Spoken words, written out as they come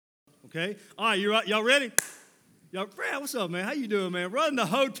okay? All right, y'all ready? Brad, what's up, man? How you doing, man? Running the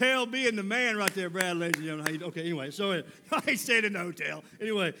hotel, being the man right there, Brad, ladies and gentlemen. How you doing? Okay, anyway, so I ain't staying in the hotel.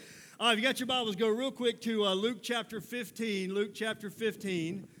 Anyway, if you got your Bibles, go real quick to Luke chapter 15. Luke chapter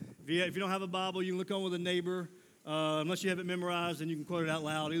 15. If you don't have a Bible, you can look on with a neighbor. Unless you have it memorized, then you can quote it out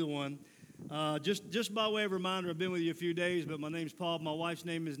loud, either one. Just by way of reminder, I've been with you a few days, but my name's Paul. My wife's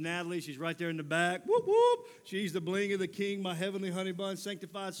name is Natalie. She's right there in the back. Whoop, whoop. She's the bling of the king, my heavenly honey bun,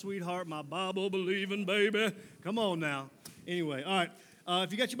 sanctified sweetheart, my Bible-believing baby. Come on now. Anyway, all right.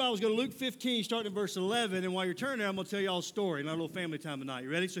 If you got your Bibles, go to Luke 15, starting at verse 11. And while you're turning there, I'm going to tell you all a story, and our little family time tonight. You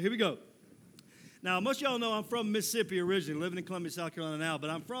ready? So here we go. Now, most of y'all know I'm from Mississippi originally, living in Columbia, South Carolina now, but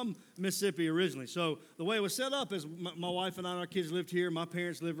I'm from Mississippi originally. So the way it was set up is my wife and I and our kids lived here, my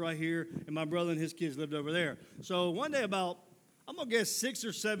parents lived right here, and my brother and his kids lived over there. So one day about, I'm going to guess 6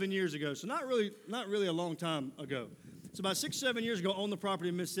 or 7 years ago, so not really a long time ago. So about 6 or 7 years ago, on the property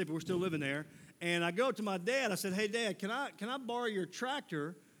in Mississippi, we're still living there, and I go to my dad, I said, hey, Dad, can I borrow your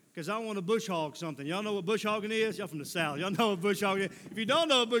tractor? Because I want to bush hog something. Y'all know what bush hogging is? Y'all from the South. Y'all know what bush hogging is. If you don't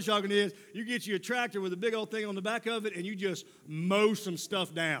know what bush hogging is, you get you a tractor with a big old thing on the back of it, and you just mow some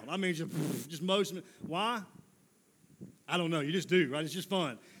stuff down. I mean, just mow some. Why? I don't know. You just do, right? It's just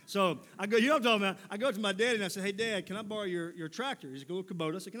fun. So I go, you know what I'm talking about? I go to my dad, and I say, hey, Dad, can I borrow your tractor? He's a little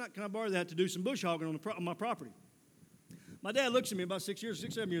Kubota. I said, can I borrow that to do some bush hogging on my property? My dad looks at me about 7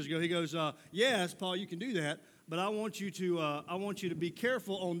 years ago. He goes, yes, Paul, you can do that. But I want you to be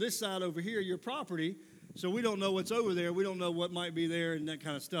careful on this side over here, your property, so we don't know what's over there. We don't know what might be there and that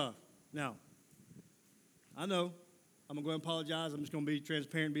kind of stuff. Now, I know. I'm going to go ahead and apologize. I'm just going to be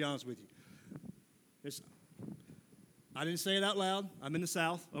transparent and be honest with you. I didn't say it out loud. I'm in the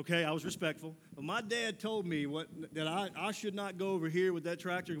South, okay? I was respectful. But my dad told me that I should not go over here with that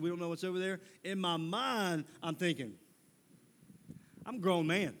tractor. We don't know what's over there. In my mind, I'm thinking, I'm a grown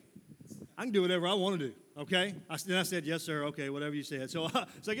man. I can do whatever I want to do. Okay? Then I said, yes, sir. Okay, whatever you said. So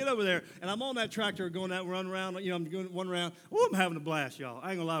I get over there, and I'm on that tractor going that run around. You know, I'm doing one round. Oh, I'm having a blast, y'all.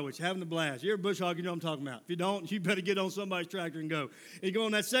 I ain't going to lie with you. Having a blast. You ever bush hog, you know what I'm talking about. If you don't, you better get on somebody's tractor and go. And you go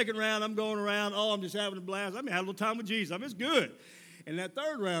on that second round, I'm going around. Oh, I'm just having a blast. I mean, I had a little time with Jesus. I mean, it's good. And that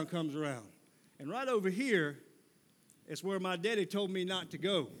third round comes around. And right over here, it's where my daddy told me not to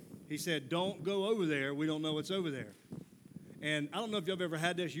go. He said, don't go over there. We don't know what's over there. And I don't know if y'all have ever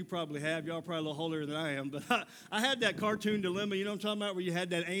had this. You probably have. Y'all are probably a little holier than I am. But I had that cartoon dilemma, you know what I'm talking about, where you had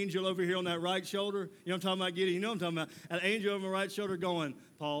that angel over here on that right shoulder. You know what I'm talking about, Gideon? You know what I'm talking about. An angel over my right shoulder going,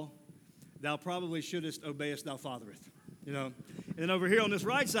 Paul, thou probably shouldest obeyest thou fathereth. You know. And then over here on this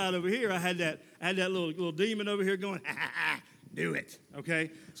right side over here, I had that little demon over here going, do it.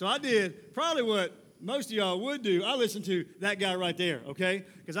 Okay? So I did probably what most of y'all would do. I listened to that guy right there, okay?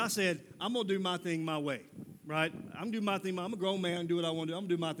 Because I said, I'm going to do my thing my way. Right? I'm going to do my thing. I'm a grown man. Do what I want to do. I'm going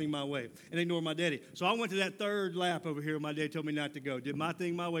to do my thing my way and ignore my daddy. So I went to that third lap over here. My dad told me not to go. Did my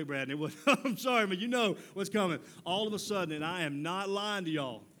thing my way, Brad. And it was, I'm sorry, but you know what's coming. All of a sudden, and I am not lying to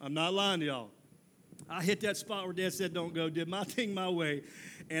y'all. I'm not lying to y'all. I hit that spot where Dad said don't go. Did my thing my way.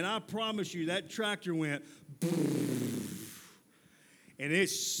 And I promise you, that tractor went, and it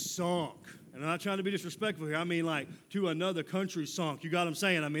sunk. And I'm not trying to be disrespectful here. I mean, like, to another country sunk. You got what I'm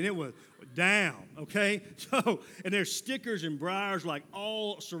saying? I mean, it was down, okay? So, and there's stickers and briars, like,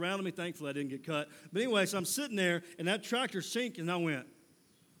 all surrounding me. Thankfully, I didn't get cut. But anyway, so I'm sitting there, and that tractor sinks, and I went,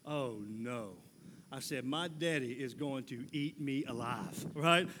 oh, no. I said, my daddy is going to eat me alive,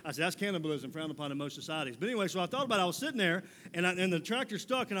 right? I said, that's cannibalism frowned upon in most societies. But anyway, so I thought about it. I was sitting there, and the tractor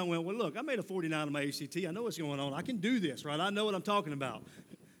stuck, and I went, well, look, I made a 49 on my ACT. I know what's going on. I can do this, right? I know what I'm talking about.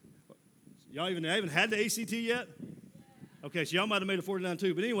 Y'all haven't had the ACT yet? Okay, so y'all might have made a 49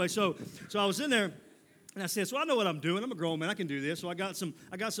 too. But anyway, so I was in there, and I said, so I know what I'm doing. I'm a grown man. I can do this. So I got some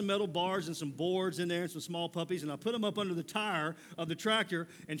metal bars and some boards in there and some small puppies, and I put them up under the tire of the tractor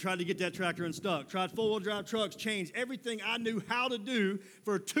and tried to get that tractor unstuck. Tried four-wheel drive trucks, changed everything I knew how to do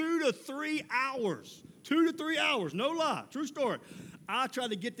for 2 to 3 hours. 2 to 3 hours, no lie, true story. I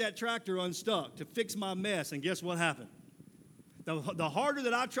tried to get that tractor unstuck to fix my mess, and guess what happened? The harder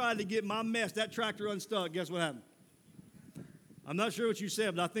that I tried to get my mess, that tractor unstuck, guess what happened? I'm not sure what you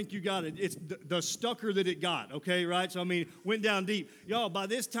said, but I think you got it. It's the stucker that it got, okay, right? So, I mean, went down deep. Y'all, by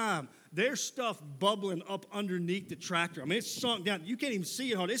this time, there's stuff bubbling up underneath the tractor. I mean, it's sunk down. You can't even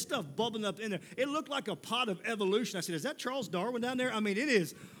see it hard. There's stuff bubbling up in there. It looked like a pot of evolution. I said, is that Charles Darwin down there? I mean, it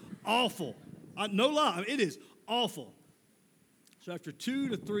is awful. No lie, it is awful. So after 2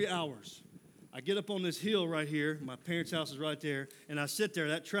 to 3 hours, I get up on this hill right here. My parents' house is right there, and I sit there.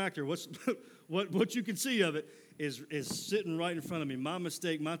 That tractor, what's what you can see of it is sitting right in front of me. My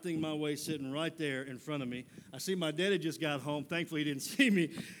mistake, my thing, my way, sitting right there in front of me. I see my daddy just got home. Thankfully, he didn't see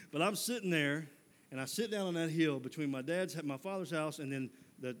me. But I'm sitting there, and I sit down on that hill between my father's house and then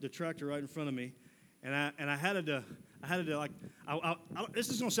the tractor right in front of me. And I had to like, this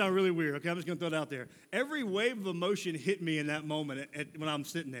is going to sound really weird, okay? I'm just going to throw it out there. Every wave of emotion hit me in that moment when I'm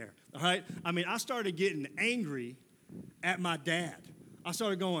sitting there, all right? I mean, I started getting angry at my dad. I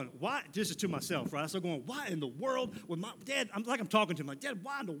started going, why? This is to myself, right? I started going, why in the world would my dad, I'm talking to him, like, Dad,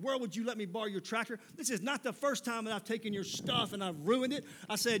 why in the world would you let me borrow your tractor? This is not the first time that I've taken your stuff and I've ruined it.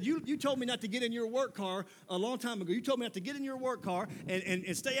 I said, you told me not to get in your work car a long time ago. You told me not to get in your work car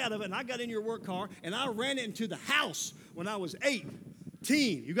and stay out of it, and I got in your work car, and I ran it into the house when I was 18.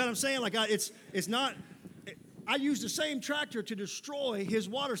 You got what I'm saying? Like, I used the same tractor to destroy his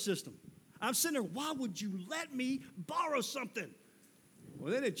water system. I'm sitting there, why would you let me borrow something?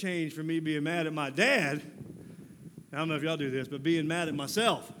 Well, then it changed from me being mad at my dad. I don't know if y'all do this, but being mad at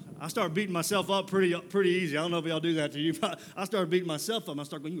myself. I started beating myself up pretty easy. I don't know if y'all do that to you. I started beating myself up. I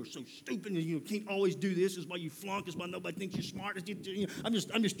started going, "You are so stupid. You can't always do this. This is why you flunk. This is why nobody thinks you're smart."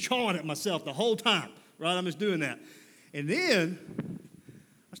 I'm just chawing at myself the whole time, right? I'm just doing that. And then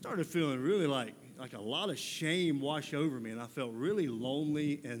I started feeling really like a lot of shame wash over me, and I felt really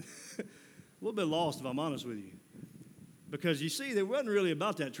lonely and a little bit lost, if I'm honest with you. Because you see, it wasn't really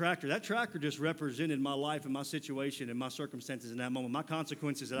about that tractor. That tractor just represented my life and my situation and my circumstances in that moment, my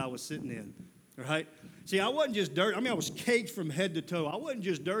consequences that I was sitting in, right? See, I wasn't just dirty. I was caked from head to toe. I wasn't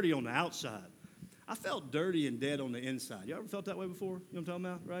just dirty on the outside. I felt dirty and dead on the inside. You ever felt that way before? You know what I'm talking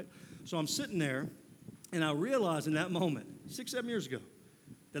about, right? So I'm sitting there, and I realized in that moment, 6-7 years ago,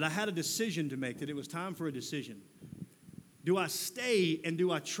 that I had a decision to make, that it was time for a decision. Do I stay and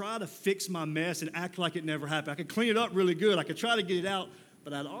do I try to fix my mess and act like it never happened? I could clean it up really good. I could try to get it out,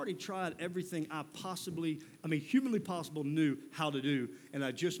 but I'd already tried everything humanly possible knew how to do, and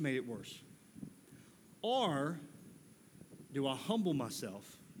I just made it worse. Or do I humble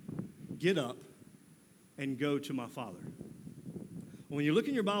myself, get up, and go to my Father? When you look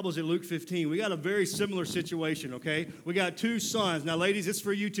in your Bibles at Luke 15, we got a very similar situation, okay? We got two sons. Now, ladies, it's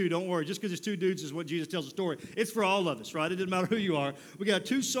for you too. Don't worry. Just because it's two dudes is what Jesus tells the story. It's for all of us, right? It doesn't matter who you are. We got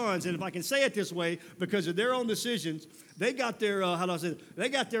two sons, and if I can say it this way, because of their own decisions, they got their, They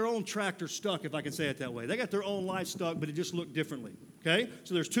got their own tractor stuck, if I can say it that way. They got their own life stuck, but it just looked differently, okay?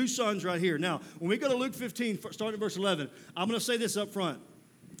 So there's two sons right here. Now, when we go to Luke 15, starting at verse 11, I'm going to say this up front.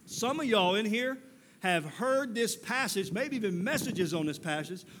 Some of y'all in here have heard this passage, maybe even messages on this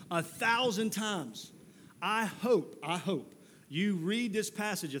passage, 1,000 times. I hope you read this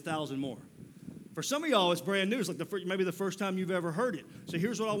passage 1,000 more. For some of y'all, it's brand new. It's like maybe the first time you've ever heard it. So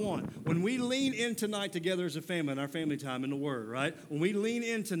here's what I want. When we lean in tonight together as a family in our family time in the Word, right? When we lean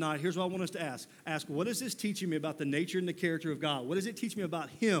in tonight, here's what I want us to ask. Ask, what is this teaching me about the nature and the character of God? What does it teach me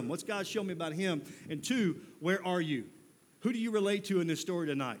about Him? What's God showing me about Him? And two, where are you? Who do you relate to in this story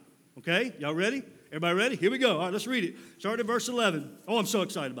tonight? Okay? Y'all ready? Everybody ready? Here we go. All right, let's read it. Start at verse 11. Oh, I'm so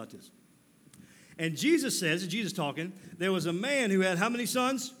excited about this. And Jesus says, Jesus talking, there was a man who had how many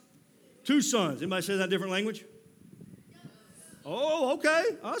sons? 2 sons. Anybody say that in different language? Oh, okay.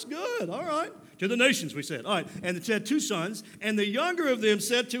 That's good. All right. To the nations, we said. All right. And it said 2 sons. And the younger of them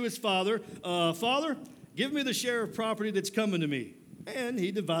said to his father, Father, give me the share of property that's coming to me. And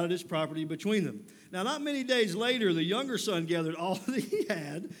he divided his property between them. Now, not many days later, the younger son gathered all that he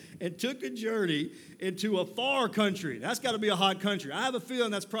had and took a journey into a far country. That's got to be a hot country. I have a feeling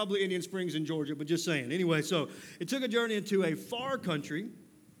that's probably Indian Springs in Georgia, but just saying. Anyway, so it took a journey into a far country,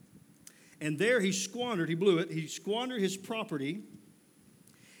 and there he squandered his property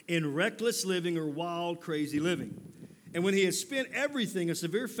in reckless living or wild, crazy living. And when he had spent everything, a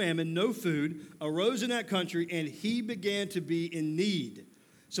severe famine, no food, arose in that country, and he began to be in need.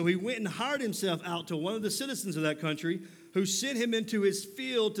 So he went and hired himself out to one of the citizens of that country, who sent him into his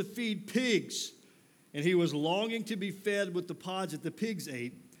field to feed pigs. And he was longing to be fed with the pods that the pigs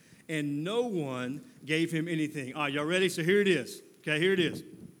ate, and no one gave him anything. All right, y'all ready? So here it is. Okay, here it is.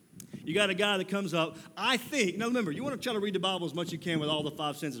 You got a guy that comes up. I think, now remember, you want to try to read the Bible as much as you can with all the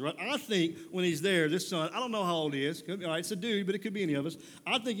 5 senses, right? I think when he's there, this son, I don't know how old he is. All right, it's a dude, but it could be any of us.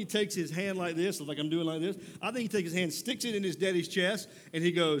 I think he takes his hand like this, like I'm doing like this. I think he takes his hand, sticks it in his daddy's chest, and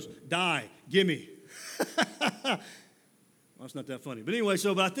he goes, die, gimme. Well, it's not that funny. But anyway,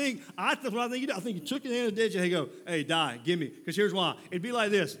 I think he took his hand and did, and he go, hey, die, gimme. Because here's why. It'd be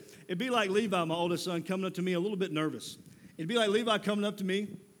like this. It'd be like Levi, my oldest son, coming up to me a little bit nervous. It'd be like Levi coming up to me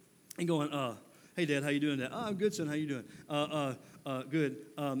and going, hey, Dad, how you doing? That? Oh, I'm good, son. How you doing? Good.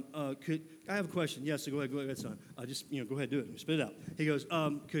 Could I have a question? Yes, so go ahead, son. Just go ahead, do it. Spit it out. He goes,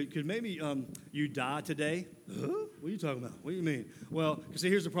 could maybe you die today? Huh? What are you talking about? What do you mean? Well, because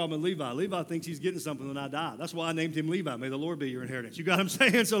here's the problem with Levi. Levi thinks he's getting something when I die. That's why I named him Levi. May the Lord be your inheritance. You got what I'm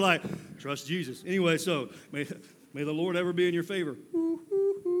saying? So trust Jesus. Anyway, so may the Lord ever be in your favor.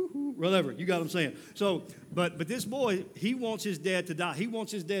 Whatever, you got what I'm saying. So, but this boy, he wants his dad to die. He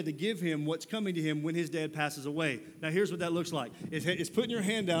wants his dad to give him what's coming to him when his dad passes away. Now, here's what that looks like. It's putting your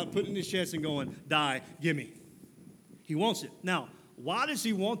hand out, putting it in his chest and going, die, gimme. He wants it. Now, why does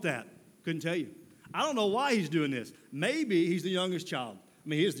he want that? Couldn't tell you. I don't know why he's doing this. Maybe he's the youngest child. I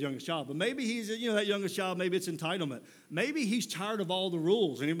mean, he is the youngest child, but maybe he's, that youngest child, maybe it's entitlement. Maybe he's tired of all the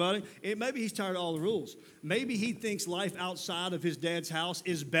rules. Anybody? Maybe he's tired of all the rules. Maybe he thinks life outside of his dad's house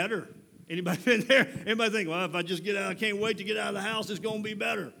is better. Anybody been there? Anybody think, well, if I just get out, I can't wait to get out of the house, it's going to be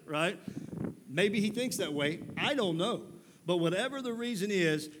better, right? Maybe he thinks that way. I don't know. But whatever the reason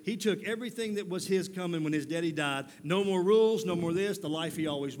is, he took everything that was his coming when his daddy died. No more rules, no more this, the life he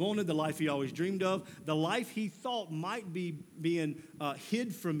always wanted, the life he always dreamed of, the life he thought might be being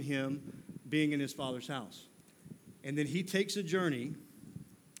hid from him being in his father's house. And then he takes a journey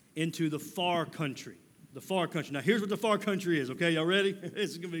into the far country. The far country. Now, here's what the far country is, okay? Y'all ready? This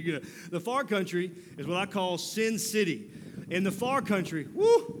is going to be good. The far country is what I call Sin City. In the far country,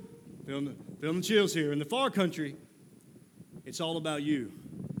 feeling the chills here. In the far country, it's all about you.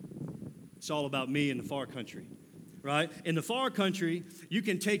 It's all about me in the far country, right? In the far country, you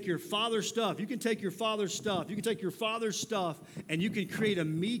can take your father's stuff. You can take your father's stuff. You can take your father's stuff, and you can create a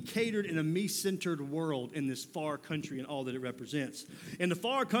me-catered and a me-centered world in this far country and all that it represents. In the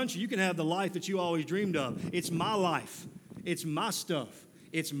far country, you can have the life that you always dreamed of. It's my life. It's my stuff.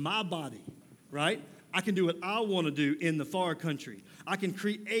 It's my body, right? I can do what I want to do in the far country. I can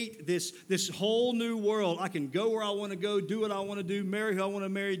create this whole new world. I can go where I want to go, do what I want to do, marry who I want to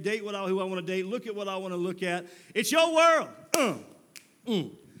marry, date who I want to date, look at what I want to look at. It's your world.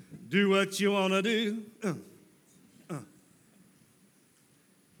 Do what you want to do.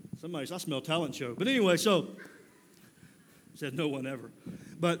 I smell talent show. But anyway, so, said no one ever.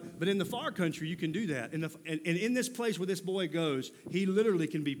 But in the far country, you can do that. And in this place where this boy goes, he literally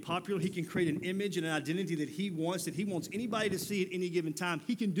can be popular. He can create an image and an identity that he wants anybody to see at any given time.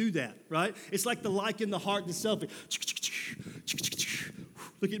 He can do that, right? It's like the like in the heart, the selfie.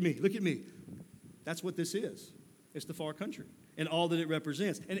 Look at me. That's what this is. It's the far country and all that it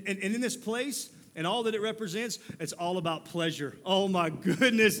represents. And in this place and all that it represents, it's all about pleasure. Oh my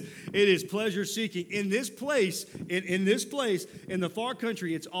goodness, it is pleasure seeking. In this place, in the far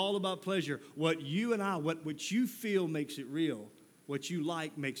country, it's all about pleasure. What you and I, what you feel makes it real. What you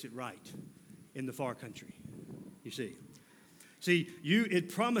like makes it right in the far country. You see. It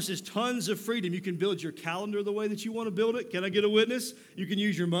promises tons of freedom. You can build your calendar the way that you want to build it. Can I get a witness? You can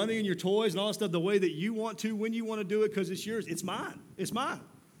use your money and your toys and all that stuff the way that you want to, when you want to do it, because it's yours. It's mine. It's mine.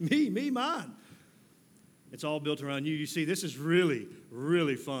 Me, mine. It's all built around you. You see, this is really,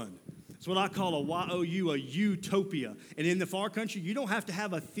 really fun. It's what I call a YOU, a utopia. And in the far country, you don't have to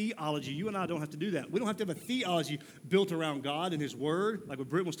have a theology. You and I don't have to do that. We don't have to have a theology built around God and His Word, like what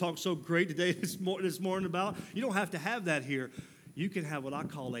Britt was talking so great today this morning about. You don't have to have that here. You can have what I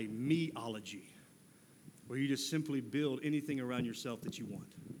call a meology, where you just simply build anything around yourself that you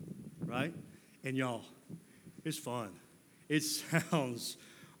want, right? And y'all, it's fun. It sounds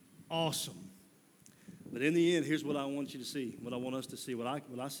awesome. But in the end, here's what I want you to see, what I want us to see, what I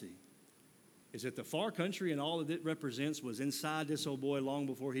see, is that the far country and all that it represents was inside this old boy long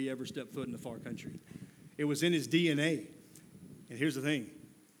before he ever stepped foot in the far country. It was in his DNA. And here's the thing,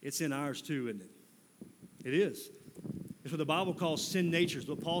 it's in ours too, isn't it? It is. It's what the Bible calls sin natures.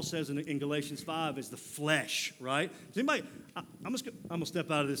 What Paul says in Galatians 5 is the flesh, right? Does anybody, I'm going to step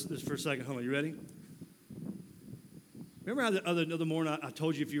out of this for a second. Hold on, you ready? Remember how the other morning I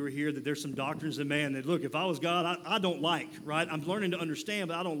told you, if you were here, that there's some doctrines in man that, look, if I was God, I don't like, right? I'm learning to understand,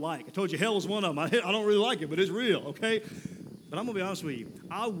 but I don't like. I told you hell is one of them. I don't really like it, but it's real, okay? But I'm going to be honest with you.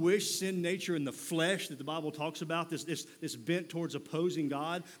 I wish sin nature in the flesh that the Bible talks about, this bent towards opposing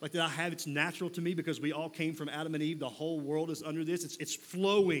God, like that I have, it's natural to me because we all came from Adam and Eve. The whole world is under this. It's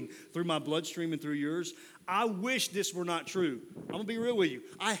flowing through my bloodstream and through yours. I wish this were not true. I'm going to be real with you.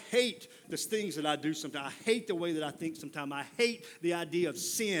 I hate the things that I do sometimes. I hate the way that I think sometimes. I hate the idea of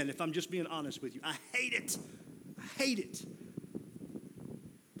sin, if I'm just being honest with you. I hate it. I hate it.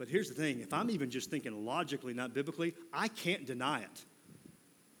 But here's the thing. If I'm even just thinking logically, not biblically, I can't deny it.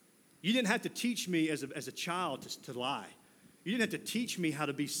 You didn't have to teach me as a child to lie. You didn't have to teach me how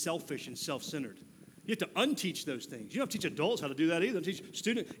to be selfish and self-centered. You have to unteach those things. You don't have to teach adults how to do that either.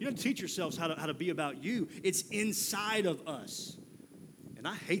 You don't have to teach yourselves how to be about you. It's inside of us. And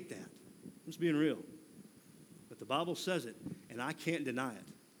I hate that. I'm just being real. But the Bible says it, and I can't deny it.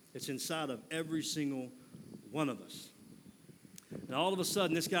 It's inside of every single one of us. And all of a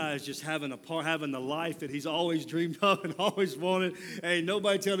sudden, this guy is just having the life that he's always dreamed of and always wanted. Ain't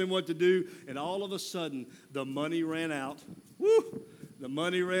nobody telling him what to do. And all of a sudden, the money ran out. Woo! The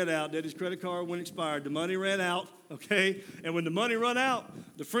money ran out. That his credit card when expired. The money ran out, okay? And when the money run out,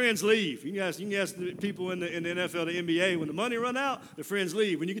 the friends leave. You can ask the people in the NFL, the NBA. When the money run out, the friends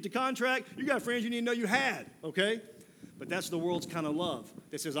leave. When you get the contract, you got friends you didn't know you had, okay? But that's the world's kind of love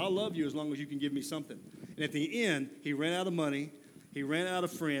that says, I'll love you as long as you can give me something. And at the end, he ran out of money. He ran out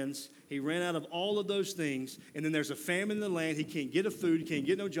of friends. He ran out of all of those things. And then there's a famine in the land. He can't get a food. He can't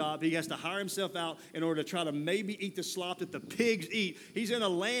get no job. He has to hire himself out in order to try to maybe eat the slop that the pigs eat. He's in a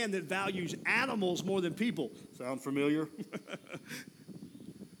land that values animals more than people. Sound familiar?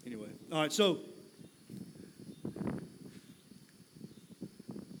 Anyway, all right, so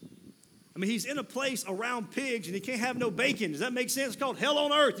he's in a place around pigs and he can't have no bacon. Does that make sense? It's called hell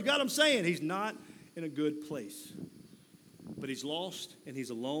on earth. You got what I'm saying? He's not in a good place. But he's lost and he's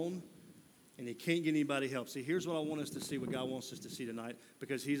alone and he can't get anybody help. See, here's what I want us to see, what God wants us to see tonight,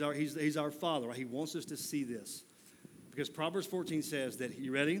 because he's our Father. Right? He wants us to see this. Because Proverbs 14 says that,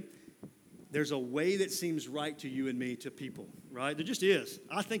 you ready? There's a way that seems right to you and me, to people, right? There just is.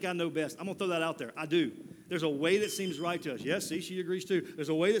 I think I know best. I'm going to throw that out there. I do. There's a way that seems right to us. Yes, see, she agrees too. There's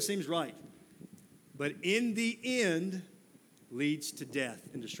a way that seems right. But in the end, leads to death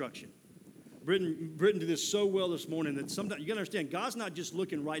and destruction. Britain did this so well this morning that sometimes you got to understand, God's not just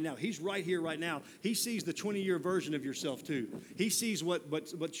looking right now. He's right here, right now. He sees the 20-year version of yourself too. He sees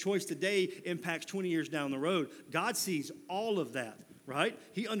what choice today impacts 20 years down the road. God sees all of that, right?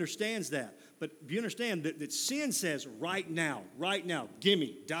 He understands that. But you understand that sin says right now,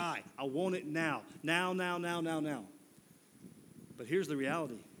 gimme, die. I want it now. Now. But here's the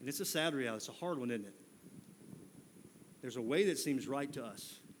reality, and it's a sad reality. It's a hard one, isn't it? There's a way that seems right to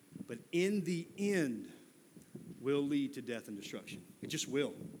us. But in the end, will lead to death and destruction. It just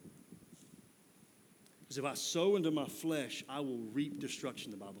will. Because if I sow into my flesh, I will reap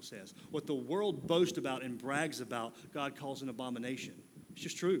destruction, the Bible says. What the world boasts about and brags about, God calls an abomination. It's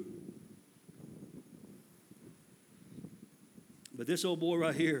just true. But this old boy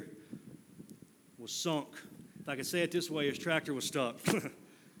right here was sunk. If I could say it this way, his tractor was stuck.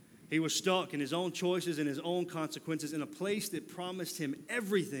 He was stuck in his own choices and his own consequences in a place that promised him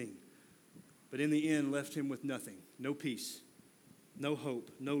everything, but in the end left him with nothing, no peace, no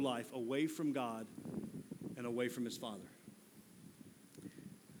hope, no life, away from God and away from his Father.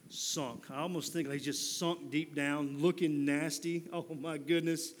 Sunk. I almost think he just sunk deep down, looking nasty. Oh, my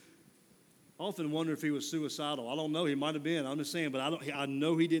goodness. I often wonder if he was suicidal. I don't know. He might have been. I'm just saying, but I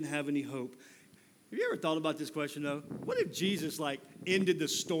know he didn't have any hope. Have you ever thought about this question, though? What if Jesus, ended the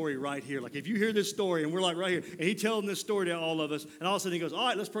story right here? If you hear this story, and we're, right here, and he telling this story to all of us, and all of a sudden he goes, all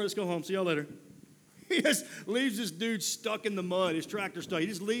right, let's pray, let's go home. See y'all later. He just leaves this dude stuck in the mud, his tractor stuck. He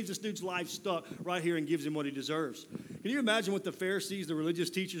just leaves this dude's life stuck right here and gives him what he deserves. Can you imagine what the Pharisees, the religious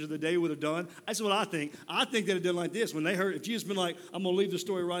teachers of the day, would have done? That's what I think. I think they'd have done like this. When they heard, if Jesus been like, I'm going to leave the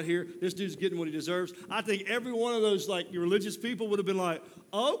story right here, this dude's getting what he deserves, I think every one of those, religious people would have been like,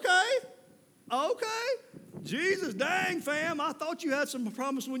 okay. Jesus, dang, fam, I thought you had some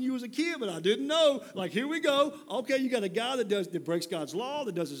promise when you was a kid, but I didn't know. Here we go. Okay, you got a guy that breaks God's law,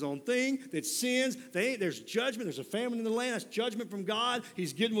 that does his own thing, that sins. There's judgment. There's a famine in the land. That's judgment from God.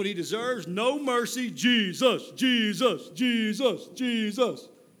 He's getting what he deserves. No mercy. Jesus.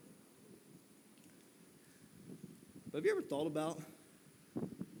 But have you ever thought about,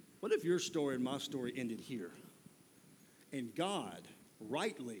 what if your story and my story ended here? And God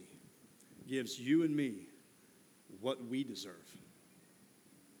rightly gives you and me what we deserve.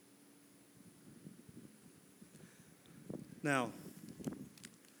 Now,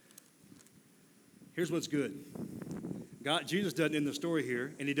 here's what's good. Jesus doesn't end the story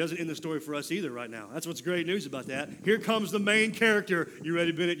here, and he doesn't end the story for us either right now. That's what's great news about that. Here comes the main character. You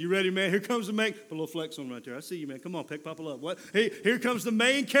ready, Bennett? You ready, man? Here comes the main. Put a little flex on right there. I see you, man. Come on, pick Papa up. What? Hey, here comes the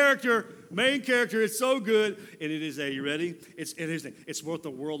main character. Main character. It's so good, and it is you ready? It's what the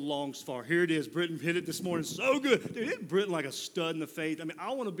world longs for. Here it is. Britton hit it this morning. So good. Dude, isn't Britton like a stud in the faith?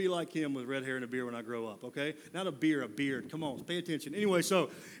 I want to be like him with red hair and a beard when I grow up, okay? Not a beard, a beard. Come on, pay attention. Anyway, so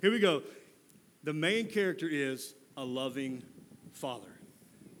here we go. The main character is a loving Father.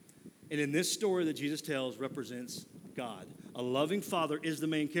 And in this story that Jesus tells represents God. A loving Father is the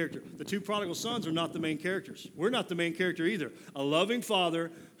main character. The two prodigal sons are not the main characters. We're not the main character either. A loving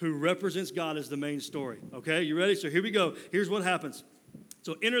Father who represents God is the main story. Okay, you ready? So here we go. Here's what happens.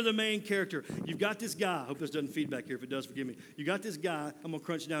 So enter the main character. You've got this guy. I hope this doesn't feedback here. If it does, forgive me. You got this guy. I'm going to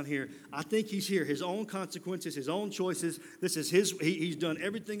crunch down here. I think he's here. His own consequences, his own choices. This is his. He's done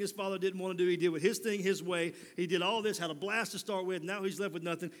everything his father didn't want to do. He did with his thing his way. He did all this, had a blast to start with. Now he's left with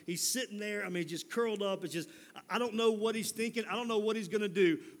nothing. He's sitting there. I mean, just curled up. It's just, I don't know what he's thinking. I don't know what he's going to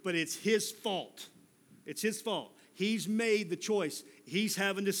do, but it's his fault. It's his fault. He's made the choice. He's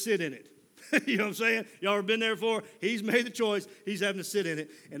having to sit in it. You know what I'm saying? Y'all ever been there before? He's made the choice. He's having to sit in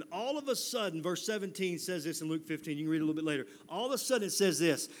it. And all of a sudden, verse 17 says this in Luke 15. You can read it a little bit later. All of a sudden, it says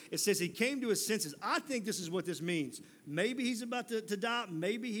this. It says he came to his senses. I think this is what this means. Maybe he's about to die.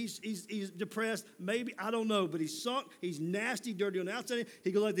 Maybe he's depressed. Maybe, I don't know. But he's sunk. He's nasty, dirty on the outside.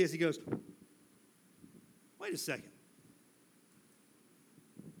 He goes like this. He goes, wait a second.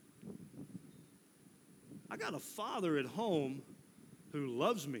 I got a father at home who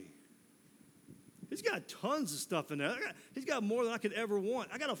loves me. He's got tons of stuff in there. He's got more than I could ever want.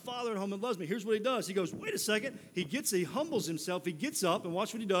 I got a father at home that loves me. Here's what he does. He goes, wait a second. He humbles himself. He gets up, and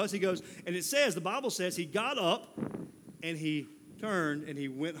watch what he does. He goes, and it says, the Bible says, he got up, and he turned, and he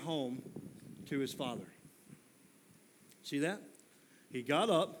went home to his father. See that? He got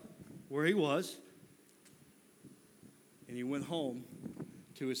up where he was, and he went home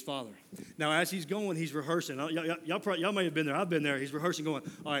to his father. Now, as he's going, he's rehearsing. Y'all may have been there. I've been there. He's rehearsing, going,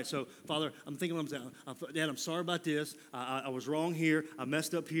 all right, so, Father, I'm thinking, Dad, I'm sorry about this. I was wrong here. I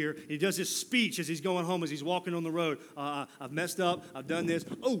messed up here. He does his speech as he's going home, as he's walking on the road. I've messed up. I've done this.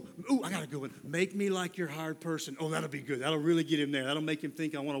 Oh, I got a good one. Make me like your hired person. Oh, that'll be good. That'll really get him there. That'll make him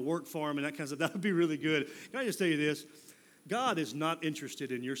think I want to work for him and that kind of stuff. That would be really good. Can I just tell you this? God is not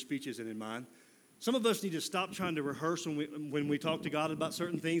interested in your speeches and in mine. Some of us need to stop trying to rehearse when we talk to God about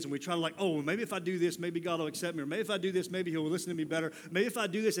certain things, and we try to like, oh, maybe if I do this, maybe God will accept me, or maybe if I do this, maybe he'll listen to me better. Maybe if I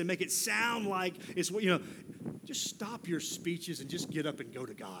do this and make it sound like it's what, just stop your speeches and just get up and go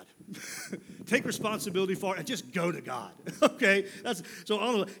to God. Take responsibility for it and just go to God. Okay?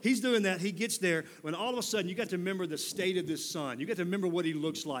 So he's doing that. He gets there when all of a sudden you got to remember the state of this son. You got to remember what he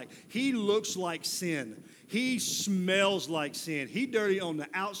looks like. He looks like sin. He smells like sin. He's dirty on the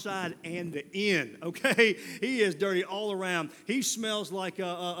outside and the in, okay? He is dirty all around. He smells like,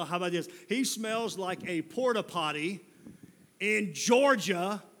 how about this? He smells like a porta potty in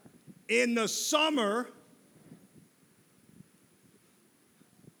Georgia in the summer.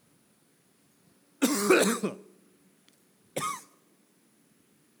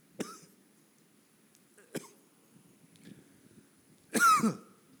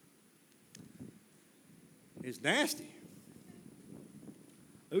 It's nasty.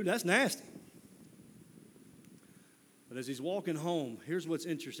 Ooh, that's nasty. But as he's walking home, here's what's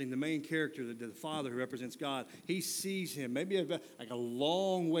interesting. The main character, the father who represents God, he sees him maybe like a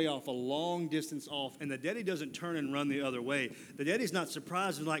long way off, a long distance off, and the daddy doesn't turn and run the other way. The daddy's not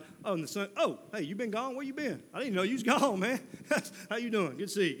surprised. He's like, oh, and the son, oh, hey, you been gone? Where you been? I didn't know you was gone, man. How you doing? Good to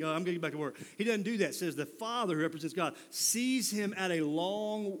see you. I'm getting back to work. He doesn't do that. It says the father who represents God sees him at a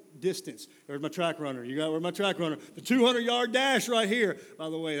long distance. There's my track runner. Where's my track runner? The 200-yard dash right here. By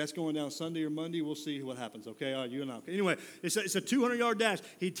the way, that's going down Sunday or Monday. We'll see what happens, okay? All right, you and I. Okay. Anyway, it's a 200-yard dash.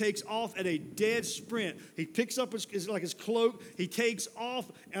 He takes off at a dead sprint. He picks up his cloak. He takes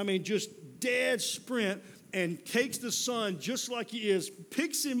off, just dead sprint, and takes the son just like he is,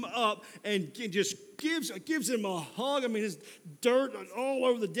 picks him up, and just gives him a hug. His dirt all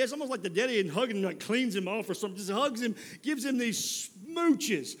over the desk. It's almost like the daddy and hugging him, like cleans him off or something. Just hugs him, gives him these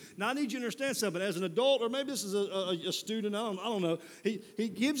smooches. Now, I need you to understand something. As an adult, or maybe this is a student, I don't know. He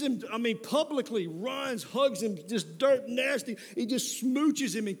gives him, publicly runs, hugs him, just dirt nasty. He just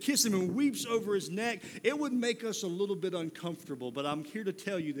smooches him and kisses him and weeps over his neck. It would make us a little bit uncomfortable, but I'm here to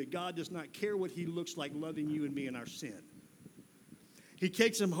tell you that God does not care what he looks like loving you and me in our sin. He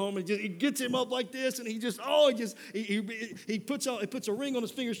takes him home and he gets him up like this, and he puts a ring on his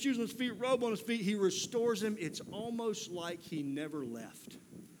fingers, shoes on his feet, robe on his feet. He restores him. It's almost like he never left.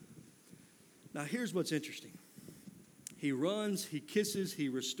 Now, here's what's interesting. He runs, he kisses, he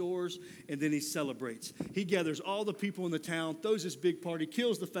restores, and then he celebrates. He gathers all the people in the town, throws this big party,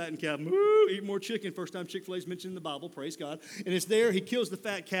 kills the fattened calf. Woo, eat more chicken. First time Chick-fil-A is mentioned in the Bible. Praise God. And it's there. He kills the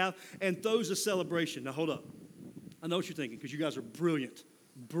fat calf and throws a celebration. Now, hold up. I know what you're thinking, because you guys are brilliant.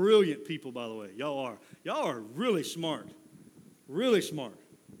 Brilliant people, by the way. Y'all are. Y'all are really smart. Really smart.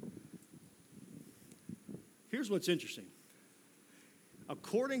 Here's what's interesting.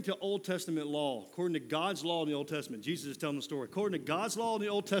 According to Old Testament law, according to God's law in the Old Testament, Jesus is telling the story. According to God's law in the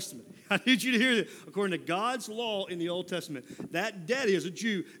Old Testament, I need you to hear this. According to God's law in the Old Testament, that daddy, as a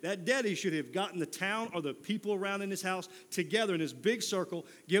Jew, that daddy should have gotten the town or the people around in his house together in this big circle,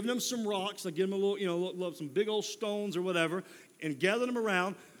 given them some rocks, like give them a little, some big old stones or whatever, and gathered them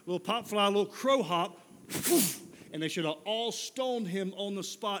around, little pop fly, little crow hop, and they should have all stoned him on the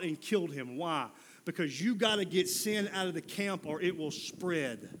spot and killed him. Why? Because you got to get sin out of the camp or it will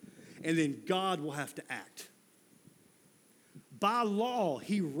spread, and then God will have to act. By law,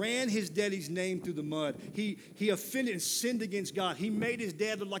 he ran his daddy's name through the mud. He offended and sinned against God. He made his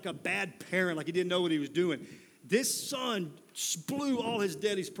dad look like a bad parent, like he didn't know what he was doing. This son blew all his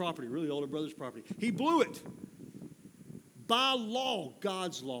daddy's property, really older brother's property. He blew it. By law,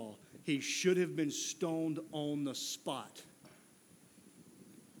 God's law, he should have been stoned on the spot.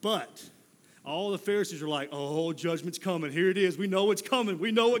 But all the Pharisees are like, oh, judgment's coming. Here it is. We know it's coming.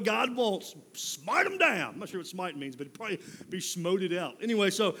 We know what God wants. Smite them down. I'm not sure what smite means, but it'd probably be smoted out.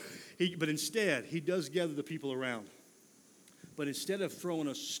 Anyway, but instead, he does gather the people around. But instead of throwing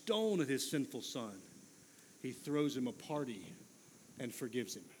a stone at his sinful son, he throws him a party and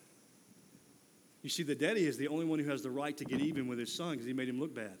forgives him. You see, the daddy is the only one who has the right to get even with his son because he made him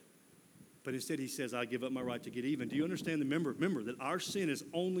look bad. But instead he says, I give up my right to get even. Do you understand? Remember that our sin is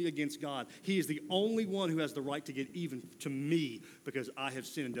only against God. He is the only one who has the right to get even to me because I have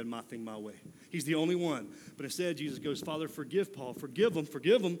sinned and done my thing my way. He's the only one. But instead Jesus goes, Father, forgive Paul. Forgive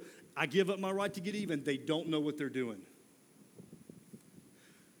them. I give up my right to get even. They don't know what they're doing.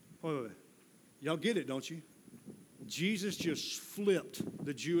 Wait. Y'all get it, don't you? Jesus just flipped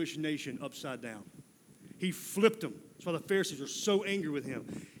the Jewish nation upside down. He flipped them. That's why the Pharisees are so angry with him.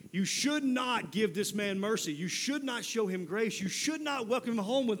 You should not give this man mercy. You should not show him grace. You should not welcome him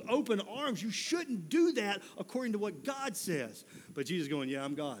home with open arms. You shouldn't do that according to what God says. But Jesus is going, yeah,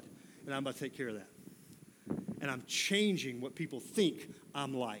 I'm God, and I'm about to take care of that. And I'm changing what people think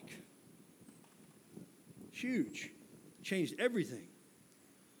I'm like. Huge. Changed everything.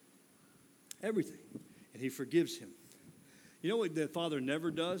 Everything. And he forgives him. You know what the Father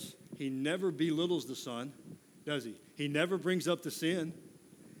never does? He never belittles the Son, does he? He never brings up the sin.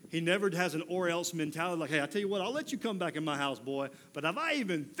 He never has an or else mentality like, hey, I tell you what, I'll let you come back in my house, boy. But if I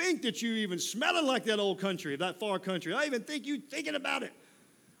even think that you even smelling like that old country, that far country, I even think you thinking about it,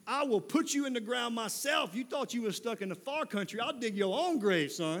 I will put you in the ground myself. You thought you were stuck in the far country. I'll dig your own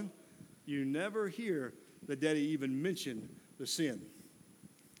grave, son. You never hear the daddy even mention the sin.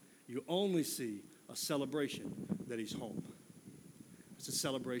 You only see a celebration that he's home. It's a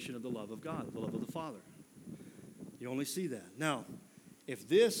celebration of the love of God, the love of the Father. You only see that. Now, if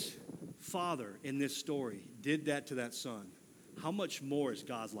this father in this story did that to that son, how much more is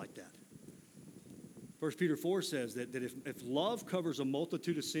God like that? 1 Peter 4 says that if love covers a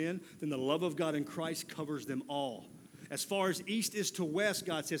multitude of sin, then the love of God in Christ covers them all. As far as east is to west,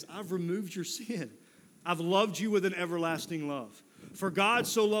 God says, I've removed your sin. I've loved you with an everlasting love. For God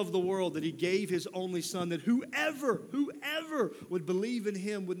so loved the world that he gave his only son, that whoever would believe in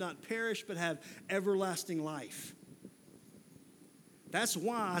him would not perish but have everlasting life. That's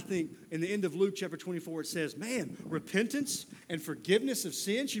why I think in the end of Luke chapter 24 it says, man, repentance and forgiveness of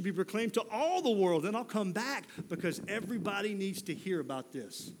sin should be proclaimed to all the world. Then I'll come back because everybody needs to hear about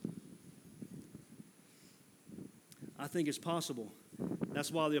this. I think it's possible. That's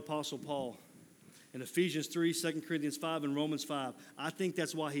why the Apostle Paul in Ephesians 3, 2 Corinthians 5, and Romans 5, I think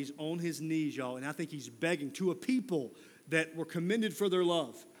that's why he's on his knees, y'all, and I think he's begging to a people that were commended for their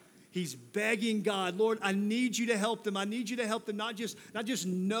love. He's begging God, Lord, I need you to help them. I need you to help them not just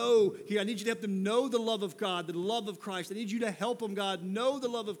know here. I need you to help them know the love of God, the love of Christ. I need you to help them, God, know the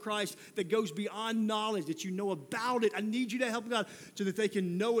love of Christ that goes beyond knowledge, that you know about it. I need you to help them, God, so that they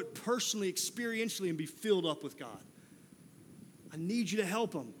can know it personally, experientially, and be filled up with God. I need you to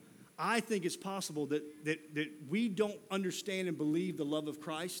help them. I think it's possible that we don't understand and believe the love of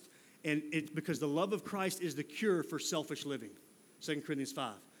Christ, and because the love of Christ is the cure for selfish living. 2 Corinthians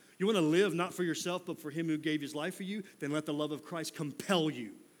 5. You want to live not for yourself, but for him who gave his life for you? Then let the love of Christ compel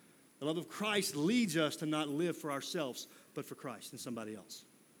you. The love of Christ leads us to not live for ourselves, but for Christ and somebody else.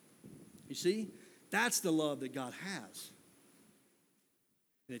 You see? That's the love that God has.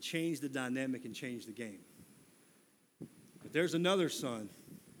 And it changed the dynamic and changed the game. But there's another son,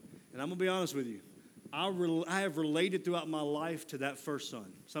 and I'm going to be honest with you. I have related throughout my life to that first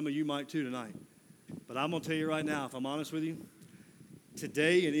son. Some of you might too tonight. But I'm going to tell you right now, if I'm honest with you,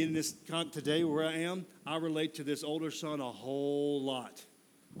 today and in this today where I am, I relate to this older son a whole lot.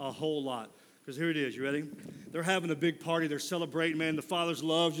 Because here it is, you ready? They're having a big party. They're celebrating, man. The Father's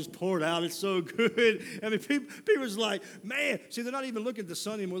love just poured out. It's so good. I mean, people's like, man. See, they're not even looking at the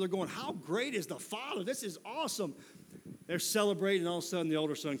son anymore. They're going, how great is the Father? This is awesome. They're celebrating, and all of a sudden the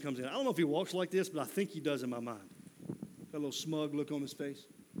older son comes in. I don't know if he walks like this, but I think he does in my mind. Got a little smug look on his face.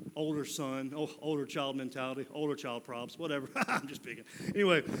 Older son, older child mentality, older child problems, whatever. I'm just picking.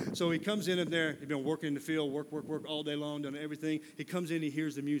 Anyway, so he comes in there. He's been working in the field, work all day long, doing everything. He comes in, he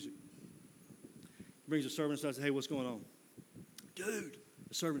hears the music. He brings the servant aside and says, hey, what's going on? Dude,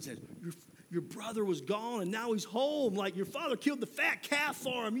 the servant says, your brother was gone and now he's home. Like your father killed the fat calf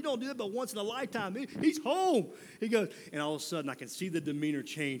for him. You don't do that but once in a lifetime. He's home. He goes, and all of a sudden I can see the demeanor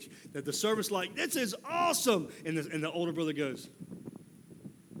change. That the servant's like, this is awesome. And the older brother goes,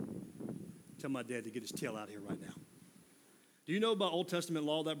 tell my dad to get his tail out here right now. Do you know by Old Testament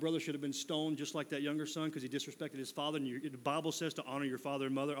law that brother should have been stoned just like that younger son because he disrespected his father? And the Bible says to honor your father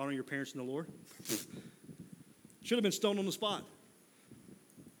and mother, honor your parents in the Lord. Should have been stoned on the spot.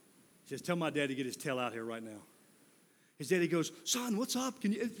 He says, tell my dad to get his tail out here right now. His daddy goes, son, what's up?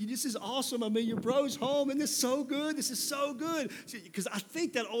 This is awesome. I mean, your bro's home, and this is so good. This is so good. Because I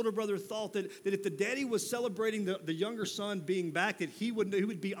think that older brother thought that if the daddy was celebrating the younger son being back, that he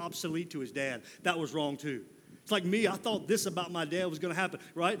would be obsolete to his dad. That was wrong, too. It's like me. I thought this about my dad was going to happen,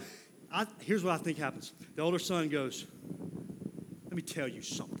 right? Here's what I think happens. The older son goes, let me tell you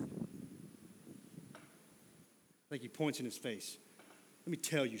something. I think he points in his face. Let me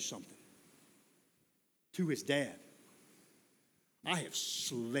tell you something. To his dad. I have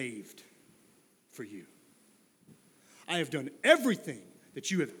slaved for you. I have done everything that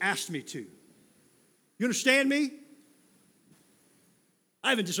you have asked me to. You understand me? I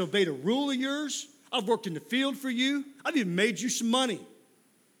haven't disobeyed a rule of yours. I've worked in the field for you. I've even made you some money.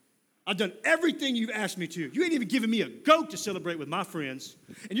 I've done everything you've asked me to. You ain't even given me a goat to celebrate with my friends.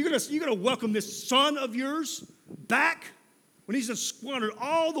 And you're gonna welcome this son of yours back when he's just squandered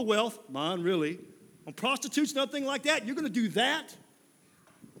all the wealth, mine really, on prostitutes, nothing like that. You're going to do that?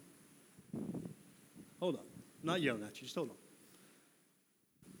 Hold on. I'm not yelling at you. Just hold on.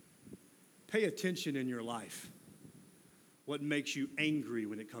 Pay attention in your life. What makes you angry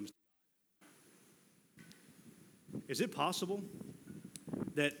when it comes to God? Is it possible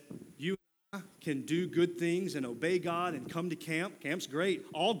that you can do good things and obey God and come to camp? Camp's great.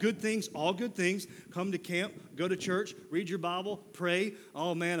 All good things, all good things. Come to camp, go to church, read your Bible, pray.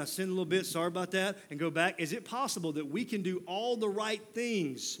 Oh man, I sinned a little bit, sorry about that, and go back. Is it possible that we can do all the right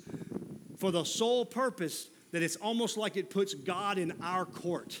things for the sole purpose that it's almost like it puts God in our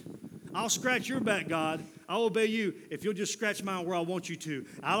court? I'll scratch your back, God. I'll obey you if you'll just scratch mine where I want you to.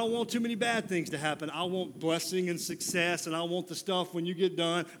 I don't want too many bad things to happen. I want blessing and success, and I want the stuff when you get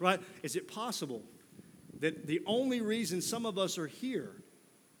done, right? Is it possible that the only reason some of us are here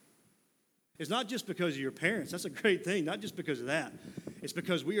is not just because of your parents? That's a great thing, not just because of that. It's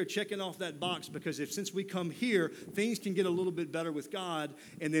because we are checking off that box because since we come here, things can get a little bit better with God,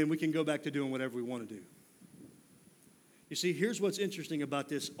 and then we can go back to doing whatever we want to do. You see, here's what's interesting about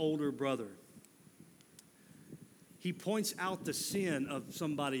this older brother. He points out the sin of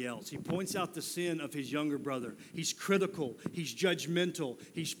somebody else. He points out the sin of his younger brother. He's critical. He's judgmental.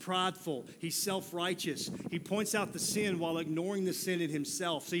 He's prideful. He's self-righteous. He points out the sin while ignoring the sin in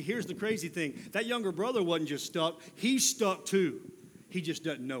himself. See, here's the crazy thing. That younger brother wasn't just stuck. He's stuck too. He just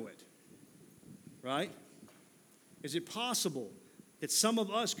doesn't know it. Right? Is it possible that some of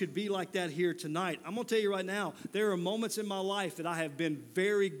us could be like that here tonight? I'm going to tell you right now, there are moments in my life that I have been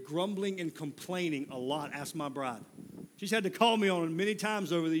very grumbling and complaining a lot. Ask my bride. She's had to call me on it many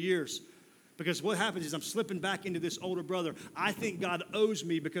times over the years. Because what happens is I'm slipping back into this older brother. I think God owes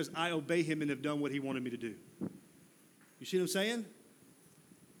me because I obey him and have done what he wanted me to do. You see what I'm saying?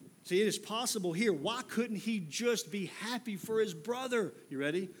 See, it is possible here. Why couldn't he just be happy for his brother? You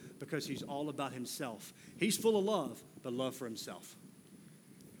ready? Because he's all about himself. He's full of love, but love for himself.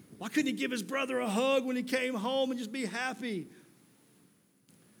 Why couldn't he give his brother a hug when he came home and just be happy?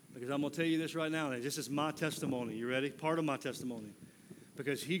 Because I'm going to tell you this right now. This is my testimony. You ready? Part of my testimony.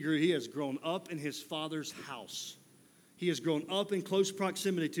 Because he has grown up in his father's house. He has grown up in close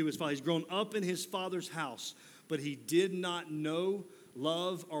proximity to his father. He's grown up in his father's house. But he did not know,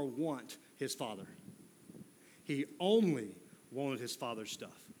 love, or want his father. He only wanted his father's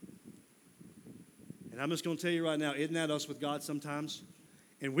stuff. And I'm just going to tell you right now, isn't that us with God sometimes?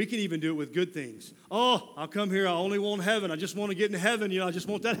 And we can even do it with good things. Oh, I'll come here. I only want heaven. I just want to get in heaven. I just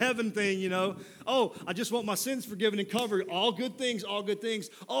want that heaven thing, Oh, I just want my sins forgiven and covered. All good things, all good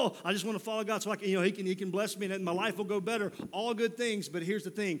things. Oh, I just want to follow God so I can, he can bless me and my life will go better. All good things. But here's the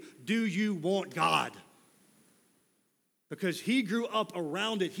thing. Do you want God? Because he grew up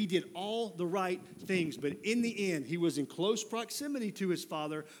around it. He did all the right things. But in the end, he was in close proximity to his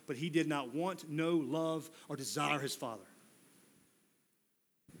father, but he did not want, know, love, or desire his father.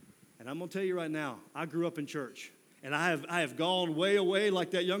 And I'm going to tell you right now, I grew up in church. And I have gone way away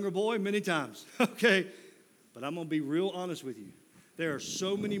like that younger boy many times. Okay? But I'm going to be real honest with you. There are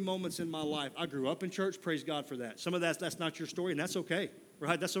so many moments in my life. I grew up in church. Praise God for that. Some of that's not your story, and that's okay,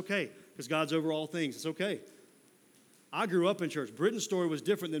 right? That's okay because God's over all things. It's okay. I grew up in church. Britton's story was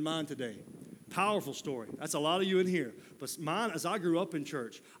different than mine today. Powerful story. That's a lot of you in here. But mine, as I grew up in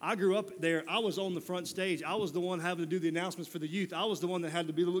church, I grew up there. I was on the front stage. I was the one having to do the announcements for the youth. I was the one that had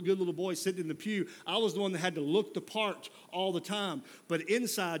to be the good little boy sitting in the pew. I was the one that had to look the part all the time. But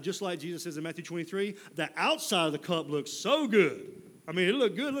inside, just like Jesus says in Matthew 23, the outside of the cup looks so good. I mean, it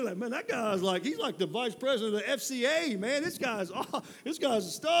looked good. Look like, man, that guy's like, he's like the vice president of the FCA, man. This guy's a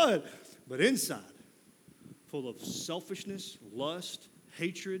stud. But inside, full of selfishness, lust,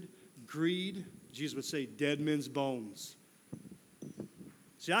 hatred, greed, Jesus would say, dead men's bones.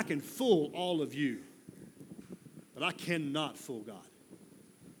 See, I can fool all of you, but I cannot fool God.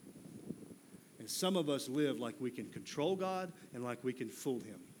 And some of us live like we can control God and like we can fool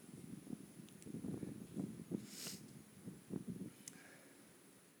him.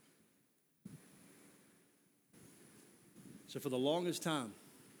 So for the longest time,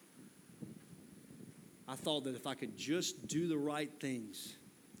 I thought that if I could just do the right things,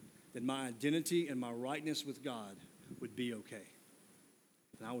 then my identity and my rightness with God would be okay.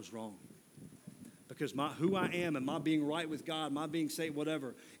 And I was wrong. Because who I am and my being right with God, my being saved,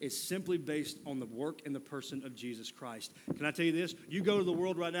 whatever, is simply based on the work and the person of Jesus Christ. Can I tell you this? You go to the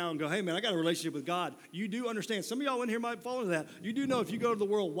world right now and go, hey, man, I got a relationship with God. You do understand. Some of y'all in here might fall into that. You do know if you go to the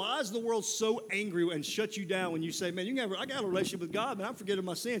world, why is the world so angry and shut you down when you say, man, I got a relationship with God, man, I'm forgetting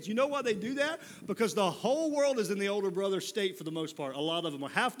my sins. You know why they do that? Because the whole world is in the older brother state for the most part. A lot of them,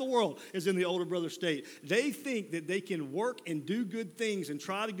 half the world is in the older brother state. They think that they can work and do good things and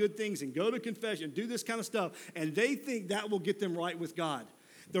try to good things and go to confession, do this kind of stuff, and they think that will get them right with God.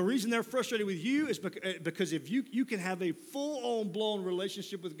 The reason they're frustrated with you is because if you can have a full-on blown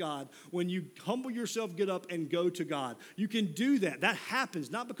relationship with God when you humble yourself, get up, and go to God. You can do that. That happens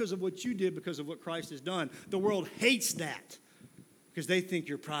not because of what you did, because of what Christ has done. The world hates that because they think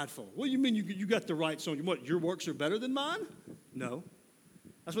you're prideful. What do you mean you got the right song? What, your works are better than mine? No.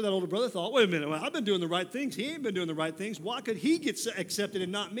 That's what that older brother thought. Wait a minute, well, I've been doing the right things. He ain't been doing the right things. Why could he get accepted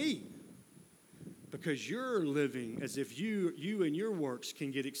and not me? Because you're living as if you and your works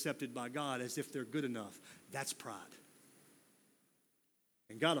can get accepted by God as if they're good enough. That's pride.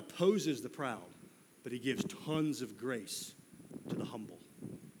 And God opposes the proud, but he gives tons of grace to the humble.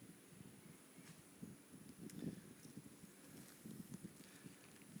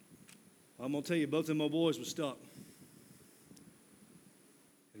 I'm going to tell you, both of my boys were stuck.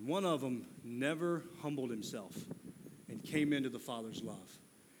 And one of them never humbled himself and came into the Father's love.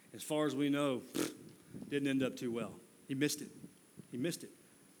 As far as we know, didn't end up too well. He missed it. He missed it.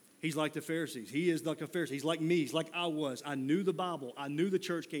 He's like the Pharisees. He is like a Pharisee. He's like me. He's like I was. I knew the Bible. I knew the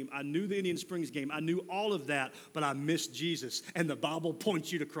church game. I knew the Indian Springs game. I knew all of that, but I missed Jesus. And the Bible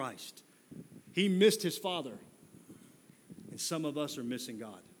points you to Christ. He missed his Father. And some of us are missing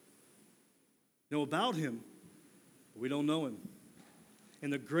God. Know about him, but we don't know him.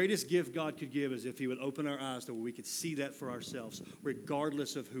 And the greatest gift God could give is if he would open our eyes to where we could see that for ourselves,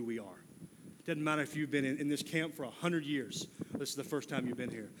 regardless of who we are. Doesn't matter if you've been in this camp for 100 years. This is the first time you've been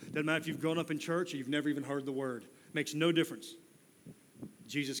here. Doesn't matter if you've grown up in church or you've never even heard the word. Makes no difference.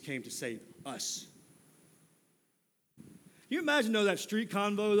 Jesus came to save us. You imagine, though, that street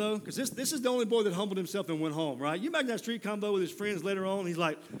convo, though? Because this is the only boy that humbled himself and went home, right? You imagine that street convo with his friends later on. He's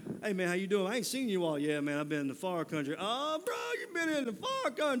like, hey, man, how you doing? I ain't seen you all. Yeah, man, I've been in the far country. Oh, bro, you've been in the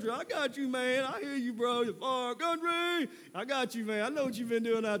far country. I got you, man. I hear you, bro. The far country. I got you, man. I know what you've been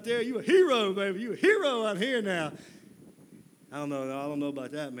doing out there. You a hero, baby. You a hero out here now. I don't know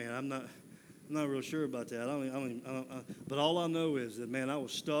about that, man. I'm not real sure about that. But all I know is that, man, I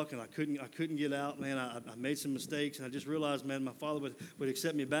was stuck and I couldn't get out. Man, I made some mistakes, and I just realized, man, my father would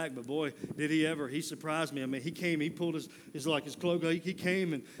accept me back. But boy, did he ever! He surprised me. I mean, he came, he pulled his cloak. He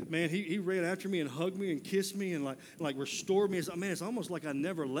came and, man, he ran after me and hugged me and kissed me and like restored me. It's almost like I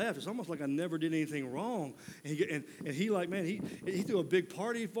never left. It's almost like I never did anything wrong. And he like, man, he threw a big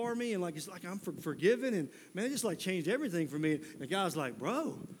party for me, and like it's like I'm forgiven, and man, it just like changed everything for me. And the guy's like,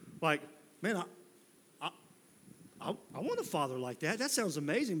 bro, like. Man, I want a father like that. That sounds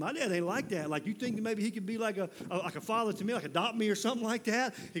amazing. My dad ain't like that. Like, you think maybe he could be like a father to me, like adopt me or something like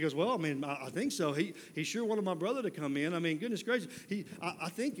that? He goes, well, I mean, I think so. He sure wanted my brother to come in. I mean, goodness gracious. I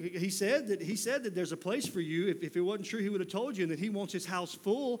think he said that there's a place for you. If it wasn't true, he would have told you, and that he wants his house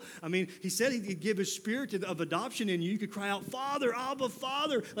full. I mean, he said he'd give his spirit of adoption in you. You could cry out, Father, Abba,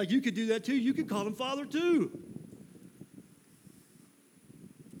 Father. Like, you could do that too. You could call him Father too.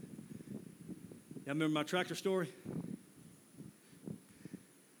 Y'all remember my tractor story?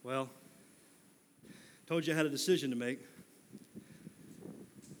 Well, Told you I had a decision to make.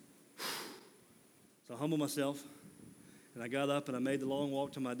 So I humbled myself, and I got up and I made the long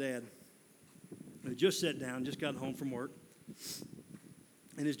walk to my dad. I just sat down, just got home from work,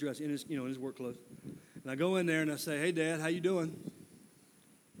 in his dress, in his work clothes. And I go in there and I say, "Hey, Dad, how you doing?"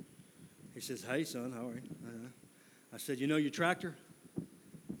 He says, "Hey, son, how are you?" I said, "You know your tractor?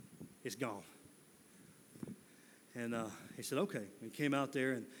 It's gone." And he said, "Okay." He came out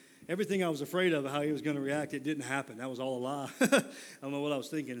there, and everything I was afraid of, how he was going to react, it didn't happen. That was all a lie. I don't know what I was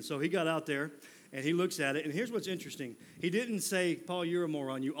thinking. And so he got out there, and he looks at it. And here's what's interesting. He didn't say, "Paul, you're a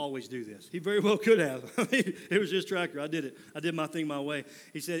moron. You always do this." He very well could have. I mean, it was his tractor. I did it. I did my thing my way.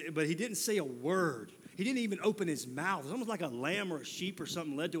 He said, but he didn't say a word. He didn't even open his mouth. It's almost like a lamb or a sheep or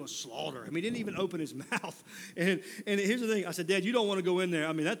something led to a slaughter. I mean, he didn't even open his mouth. And here's the thing. I said, "Dad, you don't want to go in there.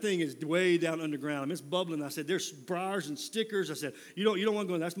 I mean, that thing is way down underground. I mean, it's bubbling." I said, "There's briars and stickers." I said, you don't want to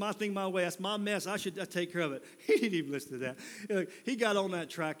go in there. That's my thing my way. That's my mess. I take care of it." He didn't even listen to that. He got on that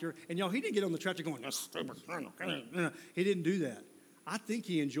tractor. And, y'all, he didn't get on the tractor going, "That's stupid." He didn't do that. I think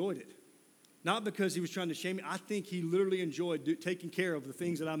he enjoyed it. Not because he was trying to shame me. I think he literally enjoyed taking care of the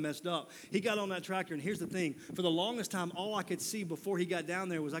things that I messed up. He got on that tractor, and here's the thing. For the longest time, all I could see before he got down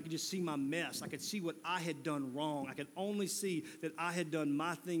there was I could just see my mess. I could see what I had done wrong. I could only see that I had done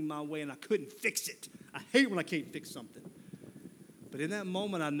my thing my way, and I couldn't fix it. I hate when I can't fix something. But in that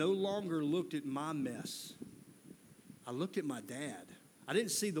moment, I no longer looked at my mess. I looked at my dad. I didn't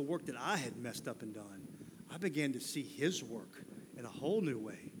see the work that I had messed up and done. I began to see his work in a whole new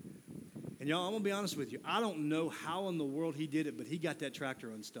way. And y'all, I'm going to be honest with you. I don't know how in the world he did it, but he got that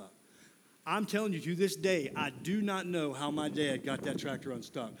tractor unstuck. I'm telling you, to this day, I do not know how my dad got that tractor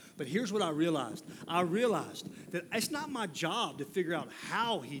unstuck. But here's what I realized. I realized that it's not my job to figure out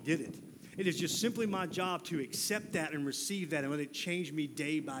how he did it. It is just simply my job to accept that and receive that and let it change me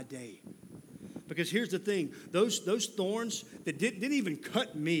day by day. Because here's the thing. Those thorns that didn't even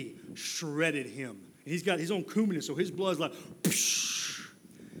cut me shredded him. And he's got his own cuminous, so his blood's like, psh.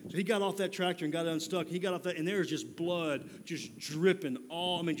 So he got off that tractor and got it unstuck. He got off that, and there's just blood just dripping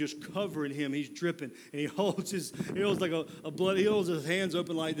just covering him. He's dripping, and he holds like a blood. He holds his hands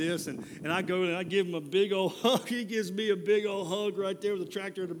open like this, and I go and I give him a big old hug. He gives me a big old hug right there with the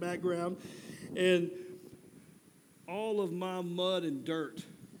tractor in the background, and all of my mud and dirt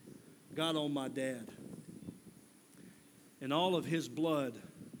got on my dad, and all of his blood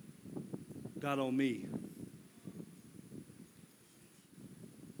got on me.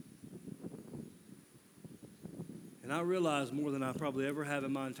 And I realized more than I probably ever have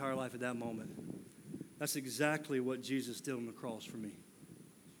in my entire life at that moment. That's exactly what Jesus did on the cross for me.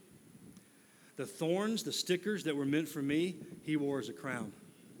 The thorns, the stickers that were meant for me, he wore as a crown.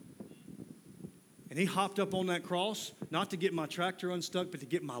 And he hopped up on that cross, not to get my tractor unstuck, but to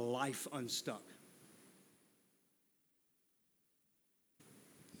get my life unstuck.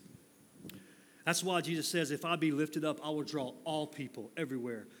 That's why Jesus says, "If I be lifted up, I will draw all people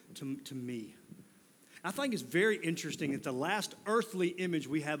everywhere to me." I think it's very interesting that the last earthly image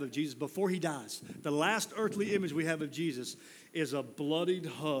we have of Jesus before he dies, the last earthly image we have of Jesus is a bloodied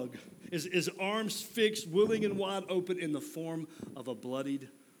hug, is arms fixed, willing and wide open in the form of a bloodied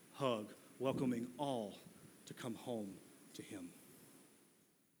hug, welcoming all to come home to him.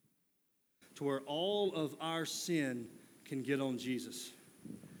 To where all of our sin can get on Jesus,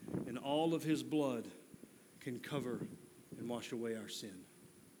 and all of his blood can cover and wash away our sin.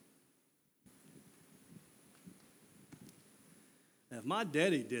 Now, if my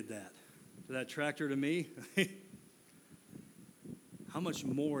daddy did that to that tractor to me, how much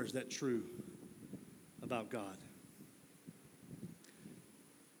more is that true about God?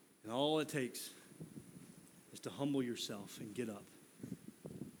 And all it takes is to humble yourself and get up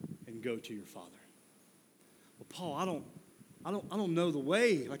and go to your Father. Well, Paul, I don't know the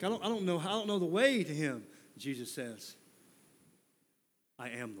way. Like I don't know the way to him. Jesus says, "I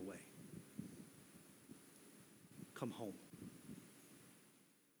am the way. Come home.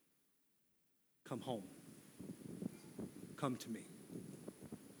 Come home. Come to me."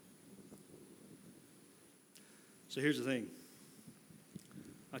 So here's the thing.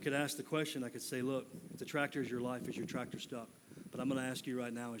 I could ask the question. I could say, look, if the tractor is your life, is your tractor stuck? But I'm going to ask you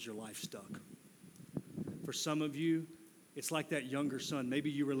right now, is your life stuck? For some of you, it's like that younger son.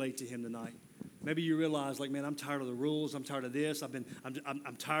 Maybe you relate to him tonight. Maybe you realize, like, man, I'm tired of the rules. I'm tired of this. I'm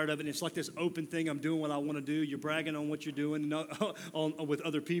tired of it. And it's like this open thing. I'm doing what I want to do. You're bragging on what you're doing with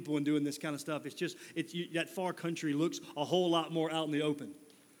other people and doing this kind of stuff. That far country looks a whole lot more out in the open.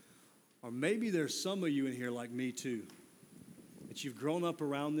 Or maybe there's some of you in here like me too, that you've grown up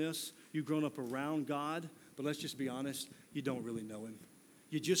around this. You've grown up around God. But let's just be honest, you don't really know him.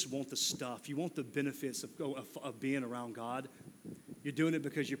 you just want the stuff. You want the benefits of being around God. You're doing it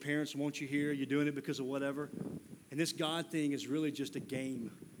because your parents want you here. You're doing it because of whatever. And this God thing is really just a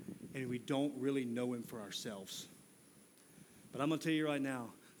game, and we don't really know him for ourselves. But I'm going to tell you right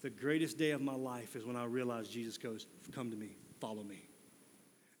now, the greatest day of my life is when I realized Jesus goes, come to me, follow me.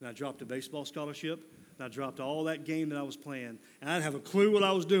 And I dropped a baseball scholarship, and I dropped all that game that I was playing, and I didn't have a clue what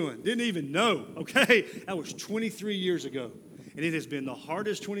I was doing. Didn't even know, okay? That was 23 years ago. And it has been the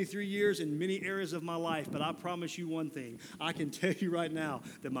hardest 23 years in many areas of my life, but I promise you one thing. I can tell you right now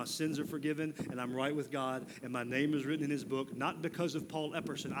that my sins are forgiven, and I'm right with God, and my name is written in his book, not because of Paul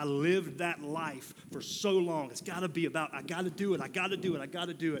Epperson. I lived that life for so long. It's got to be about, I got to do it, I got to do it, I got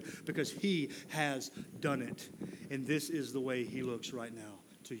to do it, because he has done it. And this is the way he looks right now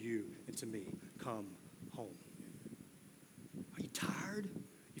to you and to me. Come home. Are you tired?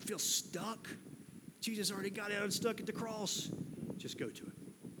 You feel stuck? Jesus already got out and stuck at the cross. Just go to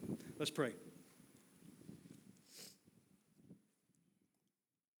it. Let's pray.